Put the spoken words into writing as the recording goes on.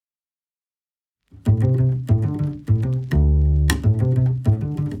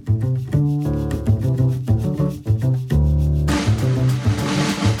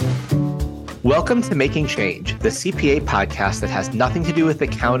Welcome to Making Change, the CPA podcast that has nothing to do with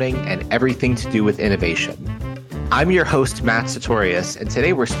accounting and everything to do with innovation. I'm your host, Matt Sartorius, and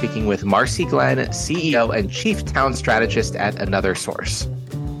today we're speaking with Marcy Glenn, CEO and Chief Talent Strategist at Another Source.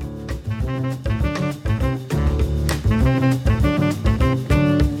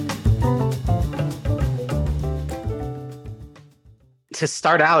 To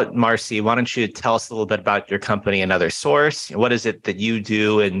start out, Marcy, why don't you tell us a little bit about your company, Another Source? What is it that you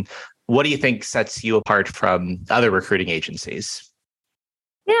do, and what do you think sets you apart from other recruiting agencies?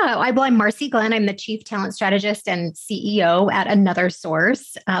 Yeah, I'm Marcy Glenn. I'm the Chief Talent Strategist and CEO at Another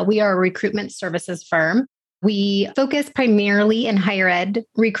Source. We are a recruitment services firm. We focus primarily in higher ed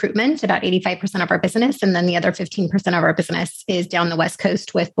recruitment, about 85% of our business. And then the other 15% of our business is down the West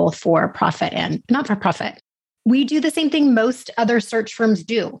Coast with both for-profit and not-for-profit. We do the same thing most other search firms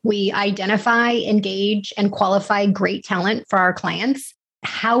do. We identify, engage, and qualify great talent for our clients.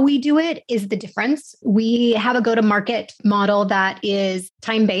 How we do it is the difference. We have a go-to-market model that is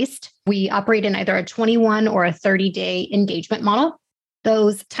time-based. We operate in either a 21 or a 30-day engagement model.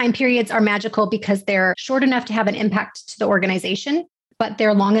 Those time periods are magical because they're short enough to have an impact to the organization, but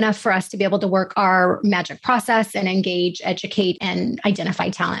they're long enough for us to be able to work our magic process and engage, educate, and identify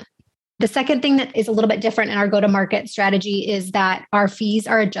talent. The second thing that is a little bit different in our go-to-market strategy is that our fees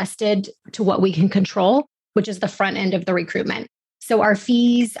are adjusted to what we can control, which is the front end of the recruitment. So our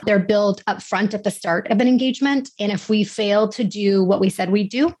fees, they're billed up front at the start of an engagement. And if we fail to do what we said we'd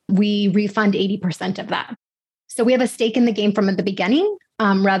do, we refund 80% of that. So we have a stake in the game from the beginning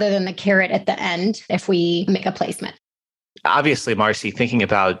rather than the carrot at the end if we make a placement. Obviously, Marcy, thinking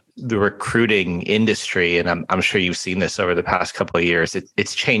about the recruiting industry, and I'm sure you've seen this over the past couple of years,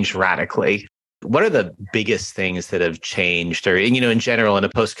 it's changed radically. What are the biggest things that have changed, or in general, in a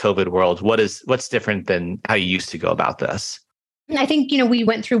post-COVID world, what's different than how you used to go about this? I think, we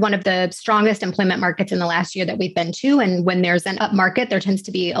went through one of the strongest employment markets in the last year that we've been to. And when there's an up market, there tends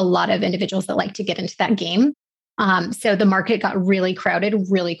to be a lot of individuals that like to get into that game. So the market got really crowded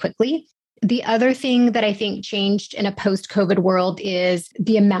really quickly. The other thing that I think changed in a post-COVID world is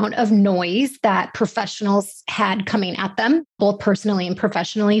the amount of noise that professionals had coming at them, both personally and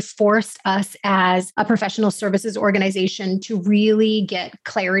professionally, forced us as a professional services organization to really get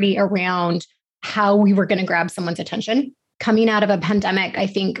clarity around how we were going to grab someone's attention. Coming out of a pandemic, I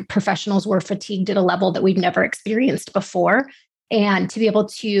think professionals were fatigued at a level that we've never experienced before. And to be able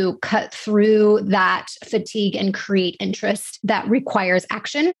to cut through that fatigue and create interest that requires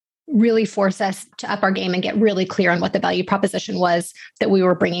action really forced us to up our game and get really clear on what the value proposition was that we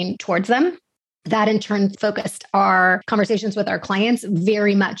were bringing towards them. That in turn focused our conversations with our clients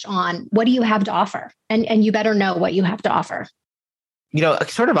very much on what do you have to offer? And you better know what you have to offer.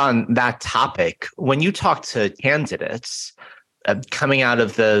 Sort of on that topic, when you talk to candidates coming out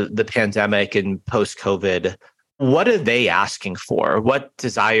of the pandemic and post-COVID, what are they asking for? What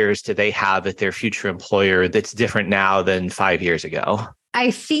desires do they have at their future employer that's different now than 5 years ago? I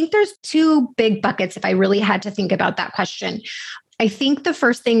think there's two big buckets if I really had to think about that question. I think the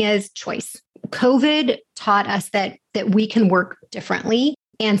first thing is choice. COVID taught us that we can work differently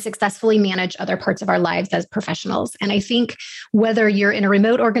and successfully manage other parts of our lives as professionals. And I think whether you're in a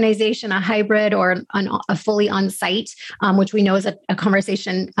remote organization, a hybrid, or a fully on-site, which we know is a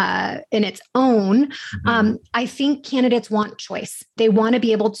conversation in its own, I think candidates want choice. They want to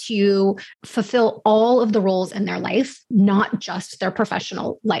be able to fulfill all of the roles in their life, not just their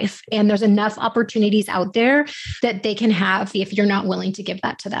professional life. And there's enough opportunities out there that they can have if you're not willing to give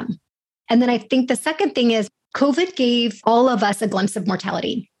that to them. And then I think the second thing is COVID gave all of us a glimpse of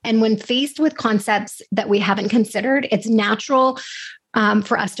mortality. And when faced with concepts that we haven't considered, it's natural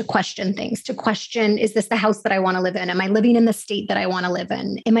for us to question things, to question, is this the house that I want to live in? Am I living in the state that I want to live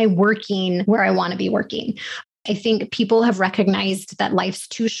in? Am I working where I want to be working? I think people have recognized that life's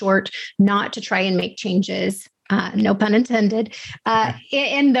too short not to try and make changes, no pun intended,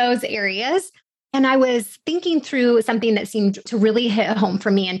 in those areas. And I was thinking through something that seemed to really hit home for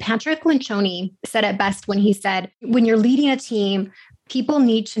me. And Patrick Lencioni said it best when he said, when you're leading a team, people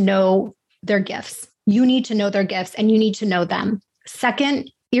need to know their gifts. You need to know their gifts and you need to know them.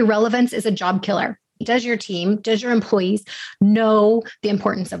 Second, irrelevance is a job killer. Does your team, does your employees know the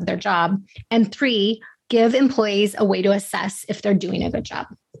importance of their job? And three, give employees a way to assess if they're doing a good job.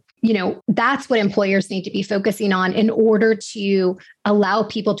 That's what employers need to be focusing on in order to allow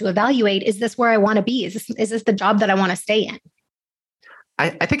people to evaluate, is this where I want to be? Is this the job that I want to stay in?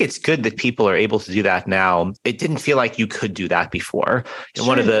 I think it's good that people are able to do that now. It didn't feel like you could do that before. And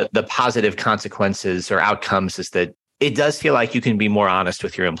one of the positive consequences or outcomes is that it does feel like you can be more honest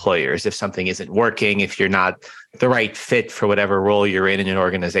with your employers if something isn't working, if you're not the right fit for whatever role you're in an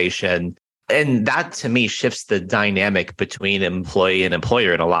organization. And that to me shifts the dynamic between employee and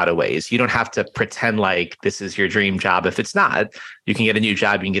employer in a lot of ways. You don't have to pretend like this is your dream job. If it's not, you can get a new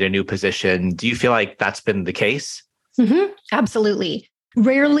job, you can get a new position. Do you feel like that's been the case? Mm-hmm. Absolutely.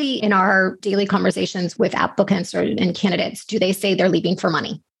 Rarely in our daily conversations with applicants and candidates do they say they're leaving for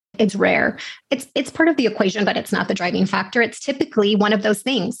money. It's rare. It's part of the equation, but it's not the driving factor. It's typically one of those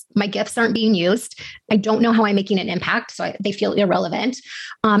things. My gifts aren't being used. I don't know how I'm making an impact, so they feel irrelevant,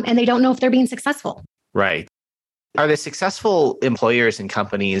 and they don't know if they're being successful. Right. Are the successful employers and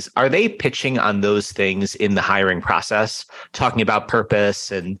companies, are they pitching on those things in the hiring process, talking about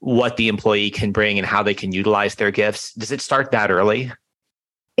purpose and what the employee can bring and how they can utilize their gifts? Does it start that early?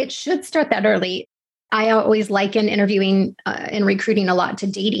 It should start that early. I always liken interviewing and recruiting a lot to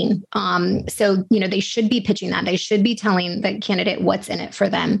dating. So, they should be pitching that. They should be telling the candidate what's in it for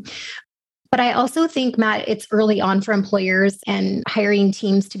them. But I also think, Matt, it's early on for employers and hiring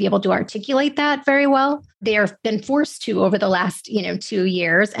teams to be able to articulate that very well. They have been forced to over the last, 2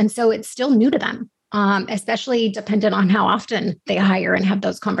 years. And so it's still new to them, especially dependent on how often they hire and have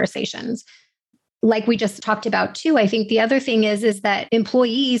those conversations. Like we just talked about too, I think the other thing is that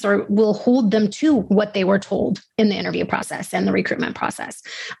employees will hold them to what they were told in the interview process and the recruitment process.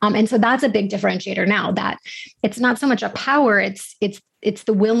 And so that's a big differentiator now, that it's not so much a power, it's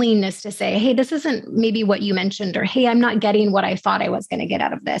the willingness to say, hey, this isn't maybe what you mentioned, or hey, I'm not getting what I thought I was going to get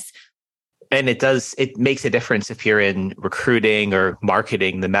out of this. And it makes a difference if you're in recruiting or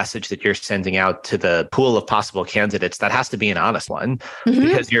marketing, the message that you're sending out to the pool of possible candidates, that has to be an honest one,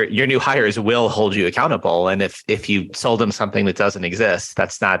 because your new hires will hold you accountable. And if you sold them something that doesn't exist,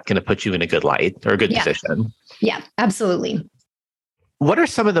 that's not going to put you in a good light or a good position. Yeah, absolutely. What are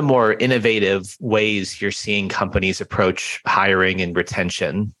some of the more innovative ways you're seeing companies approach hiring and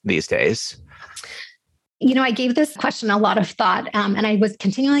retention these days? I gave this question a lot of thought, and I was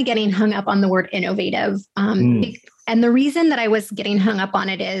continually getting hung up on the word innovative. And the reason that I was getting hung up on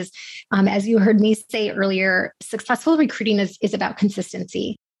it is, as you heard me say earlier, successful recruiting is about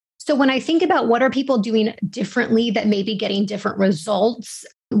consistency. So when I think about what are people doing differently that may be getting different results,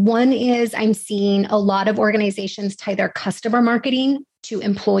 one is I'm seeing a lot of organizations tie their customer marketing to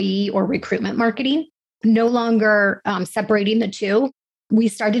employee or recruitment marketing, no longer separating the two. We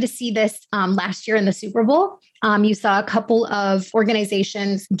started to see this last year in the Super Bowl. You saw a couple of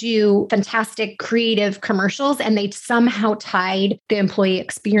organizations do fantastic creative commercials, and they somehow tied the employee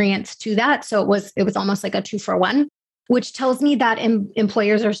experience to that. So it was almost like a 2-for-1, which tells me that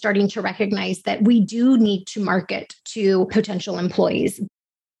employers are starting to recognize that we do need to market to potential employees.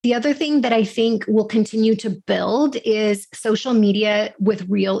 The other thing that I think will continue to build is social media with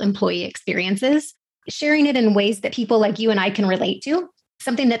real employee experiences, sharing it in ways that people like you and I can relate to.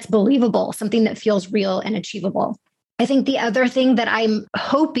 Something that's believable, something that feels real and achievable. I think the other thing that I'm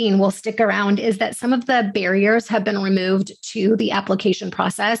hoping will stick around is that some of the barriers have been removed to the application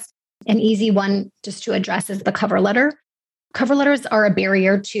process. An easy one just to address is the cover letter. Cover letters are a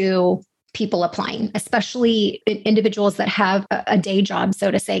barrier to people applying, especially individuals that have a day job,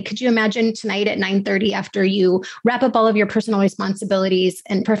 so to say. Could you imagine tonight at 9:30 after you wrap up all of your personal responsibilities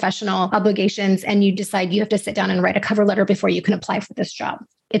and professional obligations, and you decide you have to sit down and write a cover letter before you can apply for this job?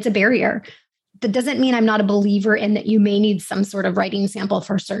 It's a barrier. That doesn't mean I'm not a believer in that you may need some sort of writing sample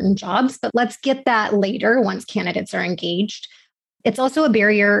for certain jobs, but let's get that later once candidates are engaged. It's also a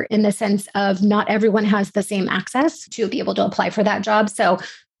barrier in the sense of not everyone has the same access to be able to apply for that job. So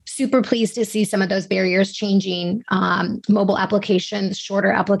super pleased to see some of those barriers changing, mobile applications, shorter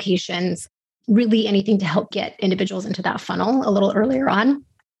applications, really anything to help get individuals into that funnel a little earlier on.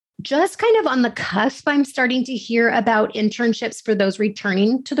 Just kind of on the cusp, I'm starting to hear about internships for those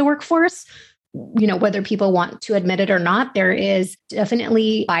returning to the workforce. Whether people want to admit it or not, there is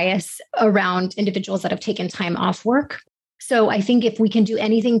definitely bias around individuals that have taken time off work. So I think if we can do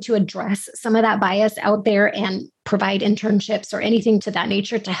anything to address some of that bias out there and provide internships or anything to that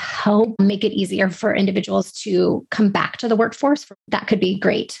nature to help make it easier for individuals to come back to the workforce, that could be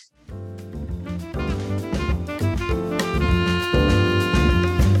great.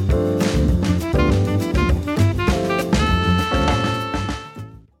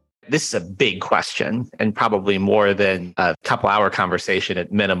 This is a big question and probably more than a couple-hour conversation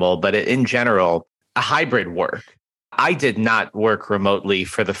at minimal, but in general, a hybrid work. I did not work remotely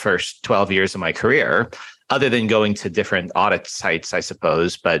for the first 12 years of my career, other than going to different audit sites, I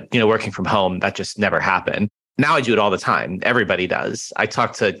suppose. But, working from home, that just never happened. Now I do it all the time. Everybody does. I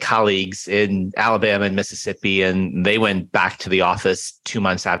talk to colleagues in Alabama and Mississippi, and they went back to the office 2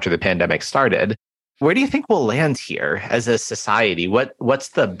 months after the pandemic started. Where do you think we'll land here as a society? What's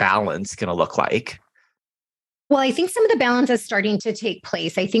the balance going to look like? Well, I think some of the balance is starting to take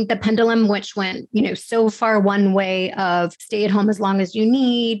place. I think the pendulum, which went, so far one way of stay at home as long as you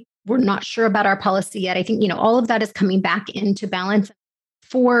need, we're not sure about our policy yet. I think, all of that is coming back into balance.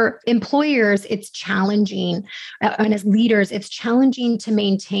 For employers, it's challenging. And as leaders, it's challenging to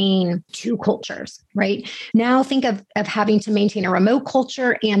maintain two cultures, right? Now think of having to maintain a remote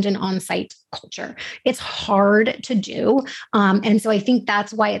culture and an on-site culture. It's hard to do. And so I think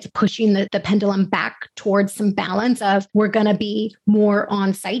that's why it's pushing the pendulum back towards some balance of we're going to be more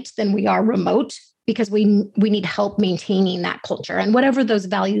on-site than we are remote, because we need help maintaining that culture. And whatever those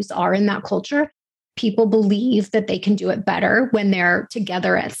values are in that culture, people believe that they can do it better when they're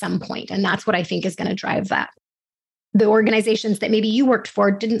together at some point. And that's what I think is going to drive that. The organizations that maybe you worked for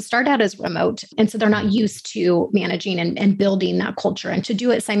didn't start out as remote. And so they're not used to managing and building that culture. And to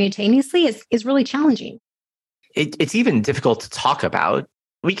do it simultaneously is really challenging. It's even difficult to talk about.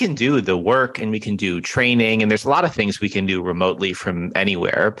 We can do the work and we can do training, and there's a lot of things we can do remotely from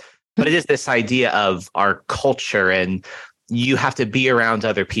anywhere. But it is this idea of our culture, and you have to be around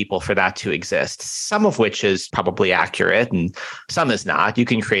other people for that to exist, some of which is probably accurate and some is not. You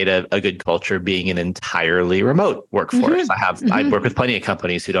can create a good culture being an entirely remote workforce. I work with plenty of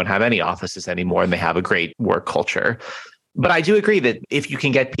companies who don't have any offices anymore, and they have a great work culture. But I do agree that if you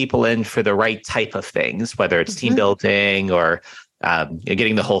can get people in for the right type of things, whether it's team building or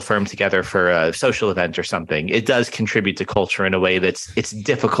getting the whole firm together for a social event or something, it does contribute to culture in a way it's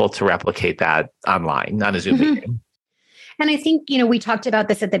difficult to replicate that online on a Zoom meeting. And I think, we talked about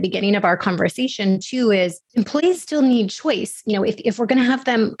this at the beginning of our conversation too, is employees still need choice. If we're going to have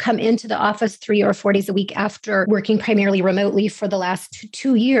them come into the office 3 or 4 days a week after working primarily remotely for the last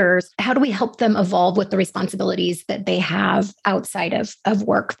 2 years, how do we help them evolve with the responsibilities that they have outside of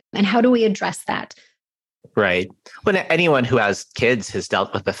work? And how do we address that? Right. When anyone who has kids has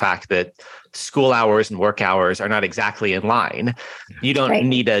dealt with the fact that school hours and work hours are not exactly in line. You don't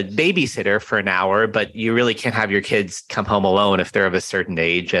need a babysitter for an hour, but you really can't have your kids come home alone if they're of a certain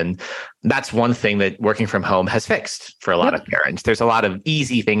age. And that's one thing that working from home has fixed for a lot of parents. There's a lot of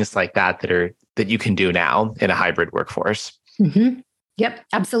easy things like that that you can do now in a hybrid workforce. Yep,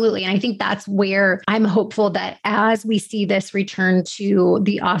 absolutely. And I think that's where I'm hopeful that as we see this return to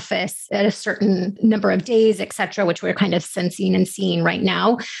the office at a certain number of days, et cetera, which we're kind of sensing and seeing right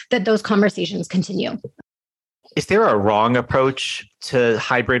now, that those conversations continue. Is there a wrong approach to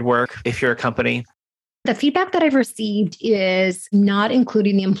hybrid work if you're a company? The feedback that I've received is not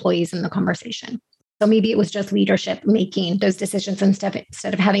including the employees in the conversation. So maybe it was just leadership making those decisions instead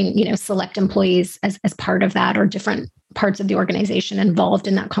of having, select employees as part of that, or different parts of the organization involved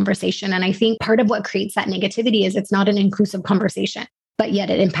in that conversation. And I think part of what creates that negativity is it's not an inclusive conversation, but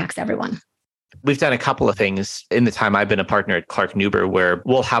yet it impacts everyone. We've done a couple of things in the time I've been a partner at Clark Nuber, where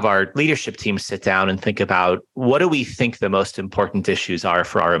we'll have our leadership team sit down and think about what do we think the most important issues are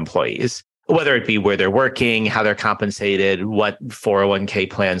for our employees, whether it be where they're working, how they're compensated, what 401k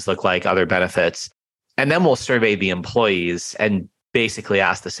plans look like, other benefits. And then we'll survey the employees and basically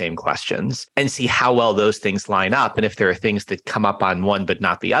ask the same questions and see how well those things line up. And if there are things that come up on one but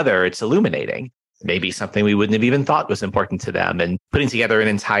not the other, it's illuminating. Maybe something we wouldn't have even thought was important to them. And putting together an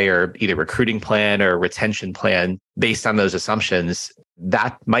entire either recruiting plan or retention plan based on those assumptions,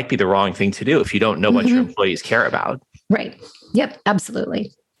 that might be the wrong thing to do if you don't know what your employees care about. Right. Yep,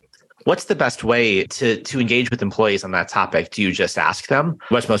 absolutely. What's the best way to engage with employees on that topic? Do you just ask them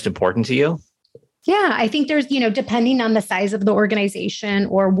what's most important to you? Yeah, I think there's, depending on the size of the organization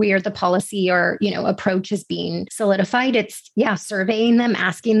or where the policy or, approach is being solidified, it's, surveying them,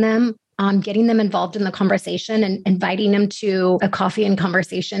 asking them, getting them involved in the conversation and inviting them to a coffee and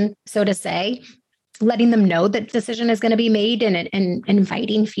conversation, so to say, letting them know that decision is going to be made and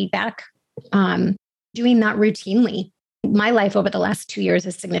inviting feedback, doing that routinely. My life over the last 2 years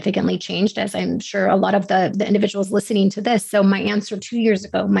has significantly changed, as I'm sure a lot of the individuals listening to this. So my answer 2 years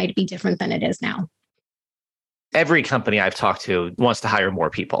ago might be different than it is now. Every company I've talked to wants to hire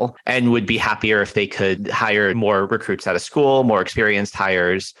more people and would be happier if they could hire more recruits out of school, more experienced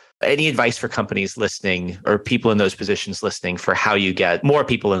hires. Any advice for companies listening or people in those positions listening for how you get more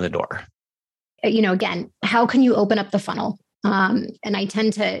people in the door? Again, how can you open up the funnel? And I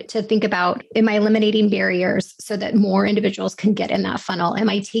tend to think about, am I eliminating barriers so that more individuals can get in that funnel? Am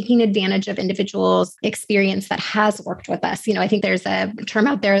I taking advantage of individuals' experience that has worked with us? I think there's a term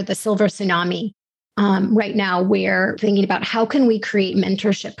out there, the silver tsunami. right now, we're thinking about how can we create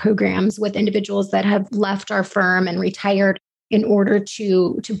mentorship programs with individuals that have left our firm and retired in order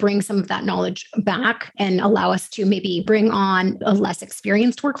to bring some of that knowledge back and allow us to maybe bring on a less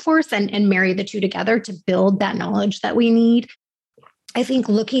experienced workforce and marry the two together to build that knowledge that we need. I think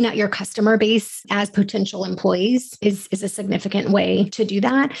looking at your customer base as potential employees is a significant way to do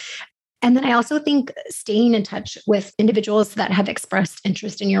that. And then I also think staying in touch with individuals that have expressed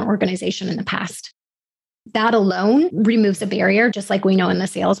interest in your organization in the past. That alone removes a barrier, just like we know in the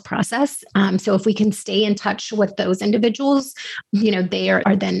sales process. So if we can stay in touch with those individuals, they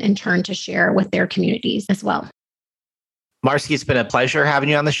are then in turn to share with their communities as well. Marcy, it's been a pleasure having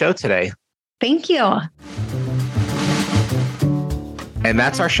you on the show today. Thank you. And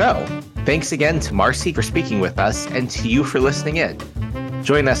that's our show. Thanks again to Marcy for speaking with us and to you for listening in.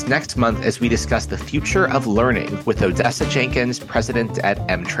 Join us next month as we discuss the future of learning with Odessa Jenkins, president at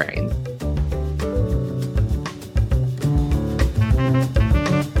M-Train.